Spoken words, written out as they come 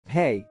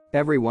Hey,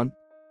 everyone.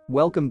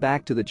 Welcome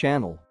back to the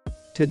channel.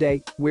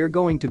 Today, we're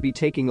going to be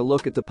taking a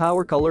look at the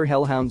PowerColor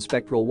Hellhound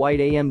Spectral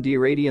White AMD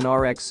Radeon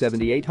RX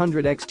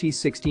 7800 XT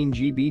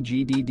 16GB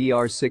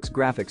GDDR6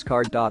 graphics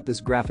card.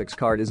 This graphics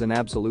card is an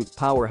absolute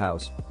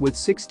powerhouse with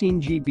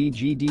 16GB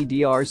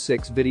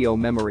GDDR6 video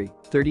memory,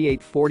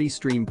 3840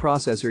 stream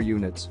processor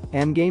units,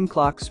 and game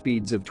clock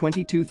speeds of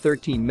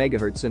 2213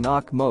 MHz in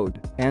AUK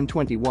mode and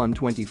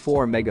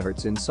 2124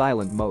 MHz in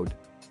silent mode.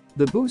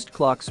 The boost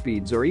clock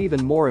speeds are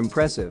even more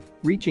impressive,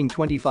 reaching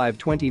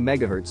 2520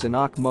 MHz in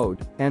AUK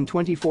mode and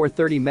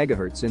 2430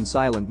 MHz in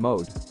silent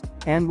mode.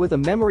 And with a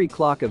memory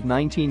clock of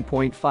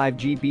 19.5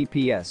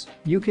 Gbps,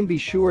 you can be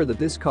sure that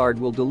this card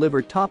will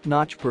deliver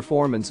top-notch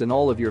performance in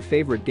all of your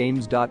favorite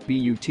games. But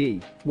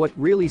what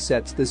really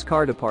sets this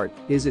card apart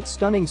is its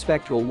stunning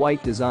spectral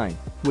white design,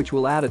 which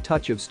will add a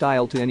touch of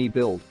style to any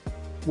build.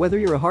 Whether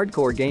you're a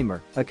hardcore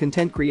gamer, a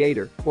content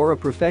creator, or a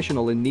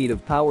professional in need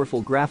of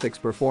powerful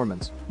graphics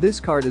performance, this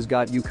card has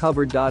got you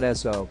covered.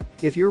 So,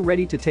 if you're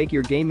ready to take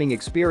your gaming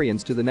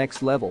experience to the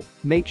next level,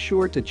 make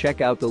sure to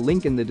check out the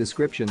link in the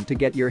description to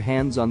get your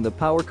hands on the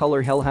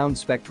PowerColor Hellhound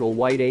Spectral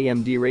White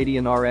AMD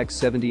Radeon RX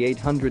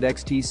 7800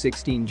 XT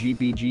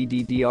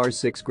 16GB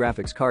GDDR6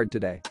 graphics card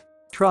today.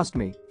 Trust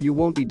me, you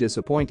won't be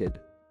disappointed.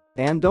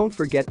 And don't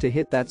forget to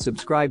hit that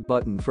subscribe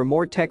button for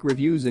more tech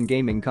reviews and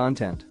gaming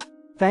content.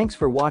 Thanks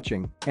for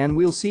watching, and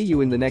we'll see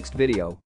you in the next video.